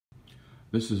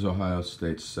This is Ohio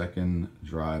State's second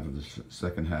drive of the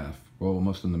second half, well,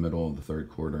 almost in the middle of the third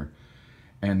quarter.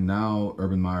 And now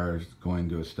Urban Meyer is going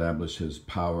to establish his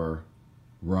power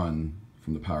run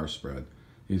from the power spread.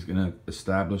 He's going to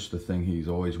establish the thing he's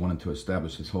always wanted to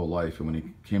establish his whole life. And when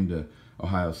he came to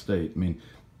Ohio State, I mean,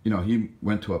 he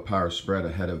went to a power spread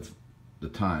ahead of the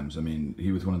times. I mean,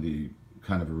 he was one of the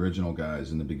kind of original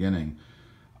guys in the beginning.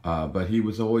 But he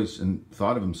was always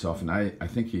thought of himself, and I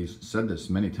think he's said this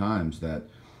many times, that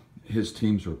his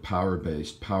teams were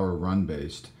power-based, power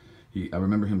run-based. I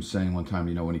remember him saying one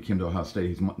time, when he came to Ohio State,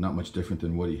 he's not much different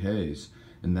than Woody Hayes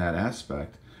in that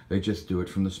aspect. They just do it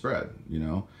from the spread,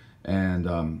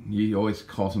 And he always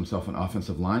calls himself an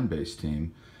offensive line-based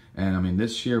team. And I mean,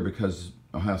 this year, because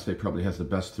Ohio State probably has the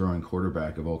best throwing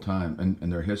quarterback of all time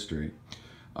in their history,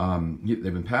 they've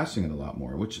been passing it a lot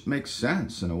more, which makes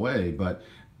sense in a way, but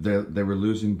they were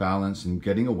losing balance and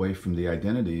getting away from the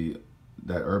identity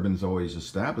that Urban's always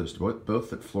established,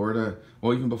 both at Florida,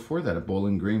 well, even before that at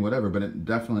Bowling Green, whatever, but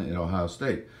definitely at Ohio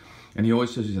State. And he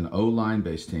always says he's an O-line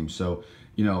based team. So,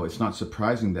 it's not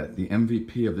surprising that the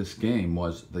MVP of this game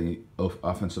was the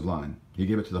offensive line. He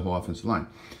gave it to the whole offensive line.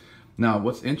 Now,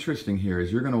 what's interesting here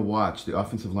is you're going to watch the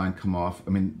offensive line come off.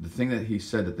 I mean, the thing that he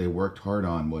said that they worked hard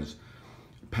on was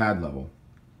pad level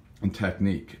and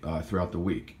technique throughout the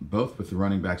week, both with the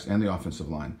running backs and the offensive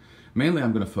line. Mainly,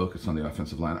 I'm going to focus on the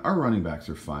offensive line. Our running backs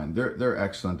are fine. They're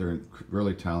excellent. They're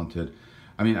really talented.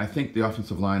 I mean, I think the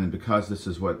offensive line, and because this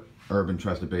is what Urban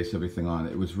tries to base everything on,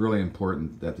 it was really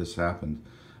important that this happened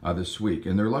this week.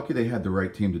 And they're lucky they had the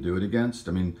right team to do it against.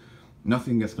 I mean,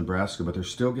 nothing against Nebraska, but they're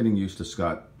still getting used to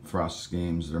Scott Frost's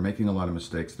schemes. They're making a lot of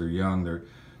mistakes. They're young.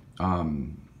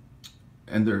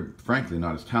 And they're frankly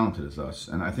not as talented as us.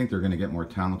 And I think they're going to get more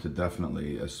talented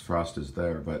definitely as Frost is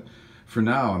there. But for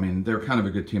now, I mean, they're kind of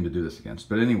a good team to do this against.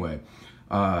 But anyway,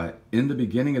 in the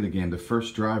beginning of the game, the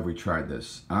first drive, we tried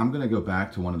this. I'm going to go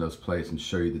back to one of those plays and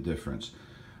show you the difference.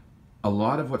 A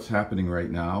lot of what's happening right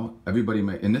now,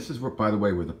 and this is where, by the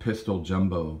way, where the pistol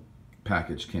jumbo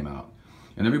package came out.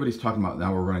 And everybody's talking about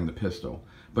now we're running the pistol.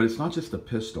 But it's not just a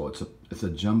pistol. It's a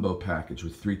jumbo package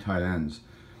with 3 tight ends.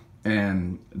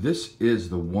 And this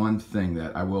is the one thing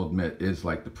that I will admit is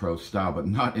like the pro style, but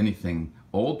not anything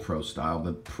old pro style,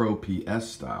 the pro PS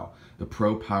style, the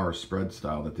pro power spread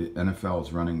style that the NFL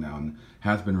is running now and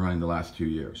has been running the last 2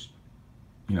 years.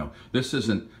 This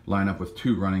isn't line up with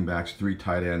 2 running backs, 3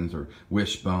 tight ends, or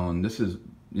wishbone. This is,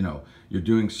 you're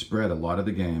doing spread a lot of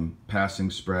the game,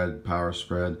 passing spread, power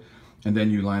spread, and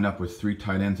then you line up with 3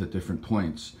 tight ends at different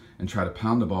points and try to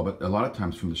pound the ball, but a lot of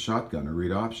times from the shotgun or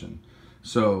read option.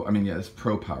 So, I mean, yeah, it's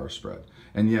pro power spread.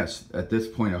 And yes, at this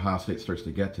point, Ohio State starts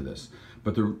to get to this.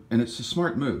 And it's a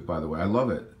smart move, by the way. I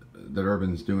love it that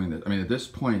Urban's doing this. I mean, at this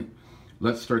point,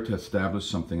 let's start to establish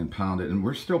something and pound it. And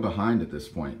we're still behind at this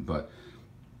point, but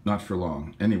not for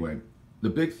long. Anyway, the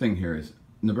big thing here is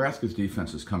Nebraska's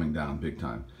defense is coming down big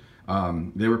time.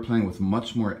 They were playing with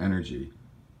much more energy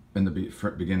in the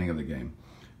beginning of the game.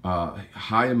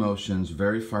 High emotions,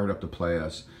 very fired up to play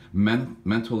us.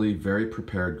 Mentally very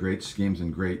prepared, great schemes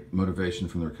and great motivation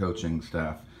from their coaching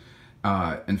staff.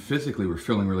 And physically we're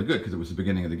feeling really good because it was the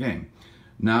beginning of the game.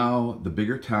 Now the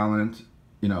bigger talent,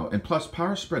 and plus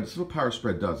power spread, this is what power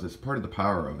spread does. It's part of the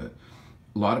power of it.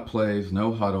 A lot of plays,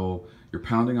 no huddle, you're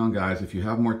pounding on guys. If you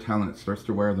have more talent, it starts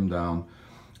to wear them down.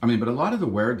 I mean, but a lot of the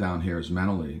wear down here is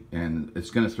mentally, and it's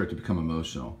going to start to become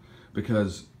emotional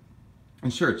because,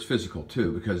 and sure, it's physical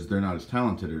too because they're not as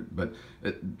talented, but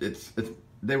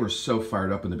they were so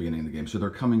fired up in the beginning of the game. So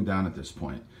they're coming down at this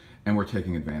point, and we're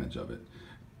taking advantage of it.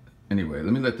 Anyway,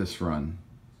 let me let this run.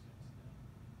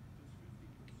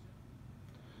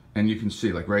 And you can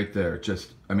see, like right there,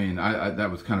 that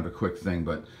was kind of a quick thing,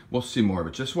 but we'll see more of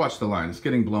it. Just watch the line. It's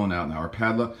getting blown out now. Our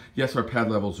pad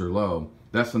levels are low.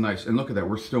 That's the nice, and look at that.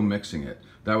 We're still mixing it.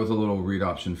 That was a little read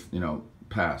option,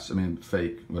 pass. I mean,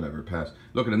 fake, whatever, pass.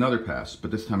 Look at another pass,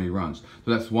 but this time he runs.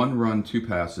 So that's 1 run, 2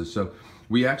 passes. So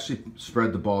we actually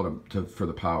spread the ball for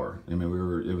the power. I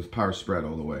mean, it was power spread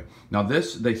all the way. Now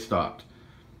this, they stopped.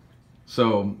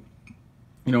 So,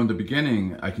 in the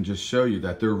beginning, I can just show you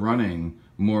that they're running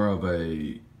more of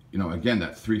a, again,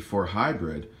 that 3-4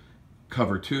 hybrid,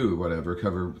 cover 2, whatever,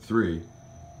 cover 3.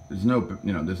 There's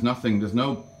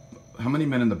no, how many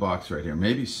men in the box right here?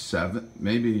 Maybe 7,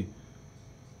 maybe,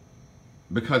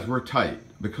 because we're tight.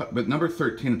 But number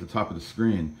 13 at the top of the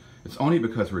screen, it's only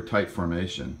because we're tight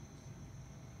formation.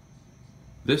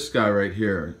 This guy right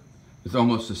here is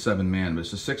almost a 7-man, but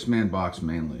it's a 6-man box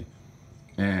mainly.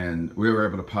 And we were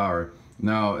able to power.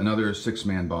 Now another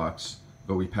 6-man box,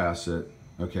 but we pass it.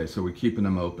 Okay, so we're keeping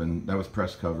them open. That was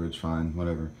press coverage, fine,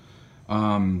 whatever.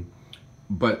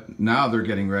 but now they're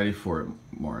getting ready for it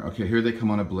more. Okay, here they come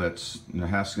on a blitz. You know,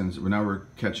 Haskins, now we're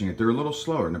catching it. They're a little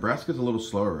slower. Nebraska's a little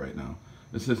slower right now.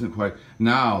 This isn't quite,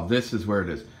 now this is where it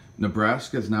is.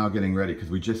 Nebraska's now getting ready because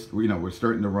we're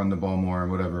starting to run the ball more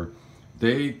and whatever.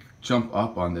 They jump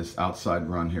up on this outside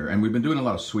run here. And we've been doing a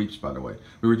lot of sweeps, by the way.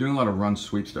 We were doing a lot of run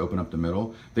sweeps to open up the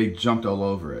middle. They jumped all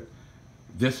over it.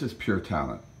 This is pure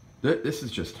talent. This is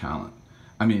just talent.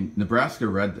 I mean, Nebraska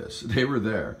read this. They were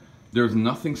there. There's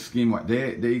nothing scheme-wise.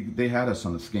 They had us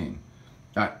on the scheme.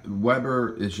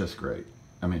 Weber is just great.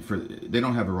 I mean, they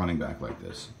don't have a running back like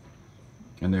this.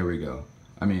 And there we go.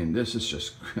 I mean, this is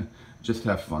just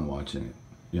have fun watching it,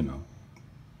 you know.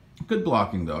 Good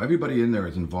blocking, though. Everybody in there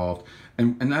is involved.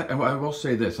 And I will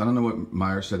say this. I don't know what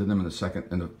Meyer said to them in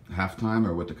the halftime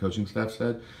or what the coaching staff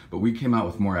said, but we came out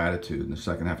with more attitude in the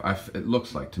second half. It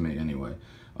looks like to me anyway.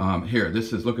 Here,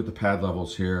 look at the pad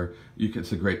levels here.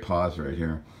 It's a great pause right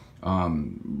here.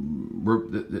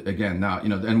 Again, now, you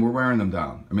know, and we're wearing them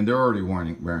down. I mean, they're already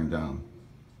wearing down.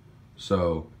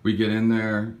 So we get in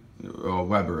there,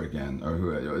 Weber again, or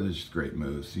who? It's just great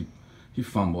moves. He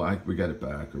fumbled. We got it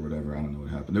back or whatever. I don't know what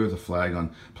happened. There was a flag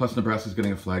on. Plus, Nebraska's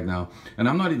getting a flag now, and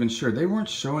I'm not even sure. They weren't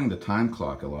showing the time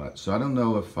clock a lot, so I don't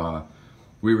know if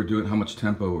we were doing how much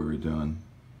tempo we were doing.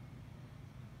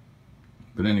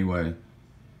 But anyway.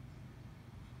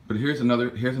 But here's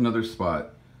another spot.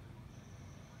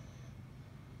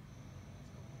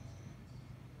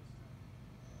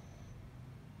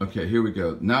 Okay, here we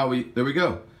go. There we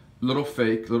go. Little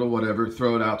fake, little whatever.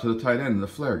 Throw it out to the tight end, the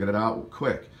flare. Get it out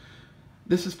quick.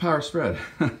 This is power spread.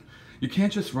 You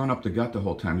can't just run up the gut the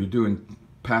whole time. You're doing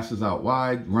passes out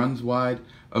wide, runs wide.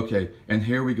 Okay, and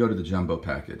here we go to the jumbo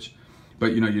package.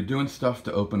 But, you know, you're doing stuff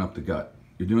to open up the gut.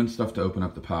 You're doing stuff to open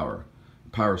up the power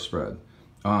spread.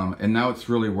 And now it's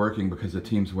really working because the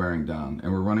team's wearing down.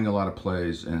 And we're running a lot of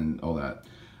plays and all that.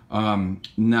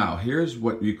 Now, here's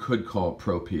what you could call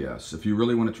pro PS. If you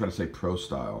really want to try to say pro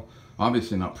style.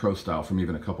 Obviously not pro style from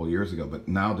even a couple years ago, but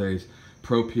nowadays,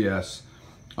 pro PS.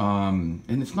 And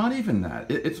it's not even that.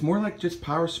 It's more like just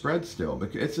power spread still.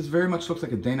 But it just very much looks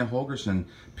like a Dana Holgerson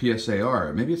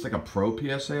PSAR. Maybe it's like a pro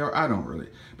PSAR. I don't really.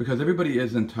 Because everybody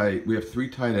is in tight. We have 3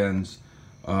 tight ends.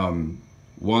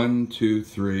 1, 2,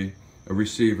 3. A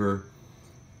receiver.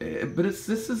 But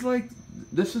this is like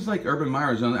Urban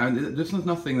Meyer's. This is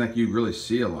nothing that you really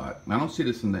see a lot. I don't see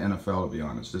this in the NFL, to be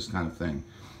honest, this kind of thing.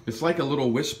 It's like a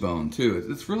little wishbone, too.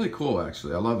 It's really cool,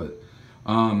 actually. I love it.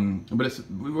 But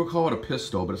we'll call it a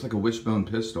pistol, but it's like a wishbone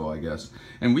pistol, I guess.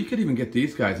 And we could even get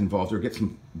these guys involved or get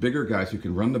some bigger guys who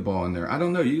can run the ball in there. I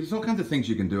don't know. There's all kinds of things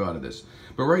you can do out of this.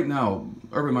 But right now,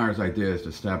 Urban Meyer's idea is to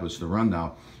establish the run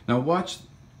now. Now watch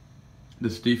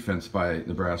this defense by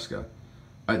Nebraska.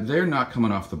 They're not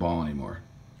coming off the ball anymore.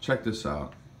 Check this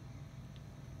out.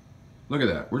 Look at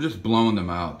that. We're just blowing them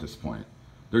out at this point.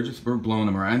 We're blowing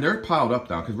them around. And they're piled up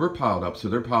now because we're piled up, so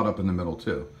they're piled up in the middle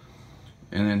too.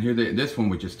 And then here, this one,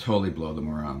 we just totally blow them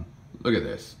around. Look at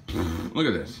this. Look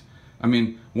at this. I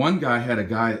mean, one guy had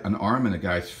an arm in a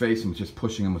guy's face and was just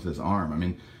pushing him with his arm. I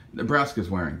mean, Nebraska's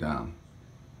wearing down.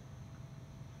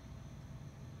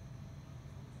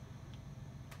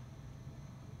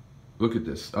 Look at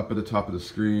this, up at the top of the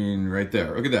screen, right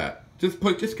there. Look at that. Just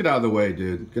get out of the way,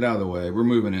 dude. Get out of the way. We're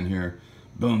moving in here.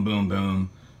 Boom, boom, boom.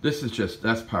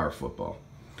 That's power football.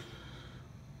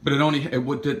 But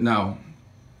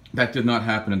that did not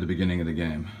happen in the beginning of the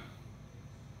game.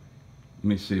 Let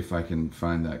me see if I can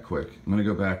find that quick. I'm going to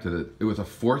go back to it was a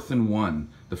 4th and 1.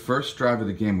 The first drive of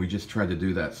the game, we just tried to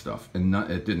do that stuff, and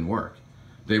it didn't work.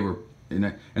 They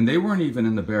weren't even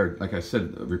in the bear, like I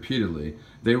said repeatedly.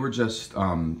 They were just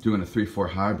doing a 3-4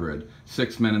 hybrid.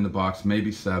 6 men in the box,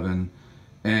 maybe 7,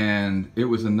 and it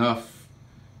was enough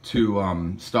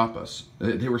to stop us.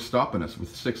 They were stopping us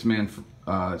with 6 men,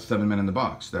 7 men in the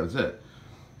box. That was it.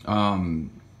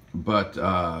 But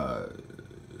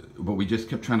we just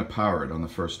kept trying to power it on the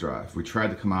first drive. We tried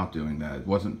to come out doing that. It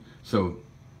wasn't. So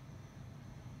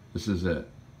this is it.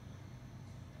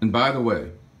 And by the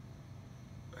way,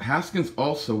 Haskins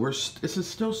also, this is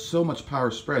still so much power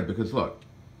spread because look,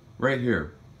 right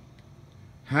here,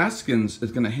 Haskins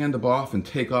is going to hand the ball off and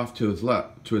take off to his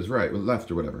left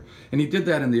or whatever. And he did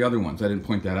that in the other ones. I didn't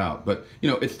point that out. But, you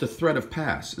know, it's the threat of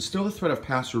pass. It's still the threat of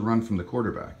pass or run from the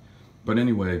quarterback. But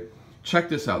anyway, check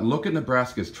this out. Look at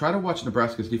try to watch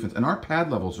Nebraska's defense. And our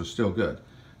pad levels are still good.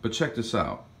 But check this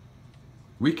out.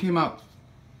 We came out,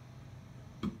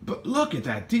 but look at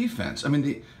that defense. I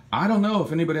mean, I don't know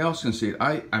if anybody else can see it.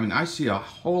 I mean, I see a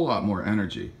whole lot more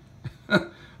energy.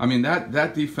 I mean,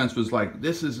 that defense was like,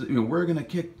 this is, you know, we're gonna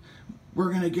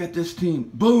get this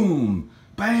team. Boom!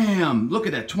 Bam! Look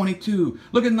at that, 22.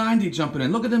 Look at 90 jumping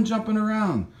in. Look at them jumping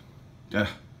around.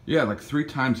 Yeah, like 3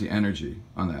 times the energy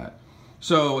on that.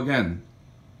 So again,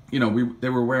 you know, they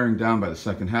were wearing down by the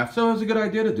second half, so it was a good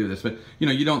idea to do this. But you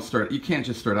know, you can't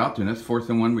just start out doing this. 4th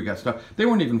and 1, we got stuff. They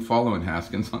weren't even following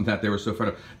Haskins on that. They were so far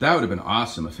up. That would have been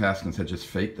awesome if Haskins had just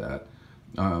faked that.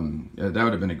 That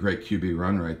would have been a great QB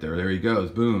run right there. There he goes,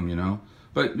 boom, you know.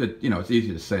 But you know, it's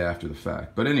easy to say after the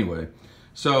fact. But anyway,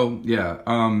 so yeah,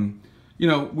 you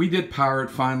know, we did power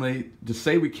it finally. To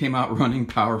say we came out running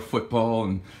power football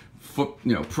and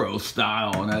pro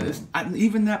style, and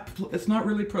it's not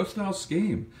really pro style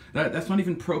scheme. That's not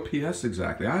even pro PS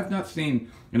exactly. I have not seen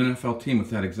an NFL team with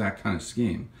that exact kind of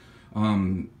scheme.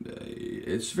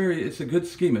 It's a good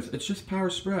scheme. It's just power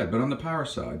spread, but on the power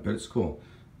side. But it's cool.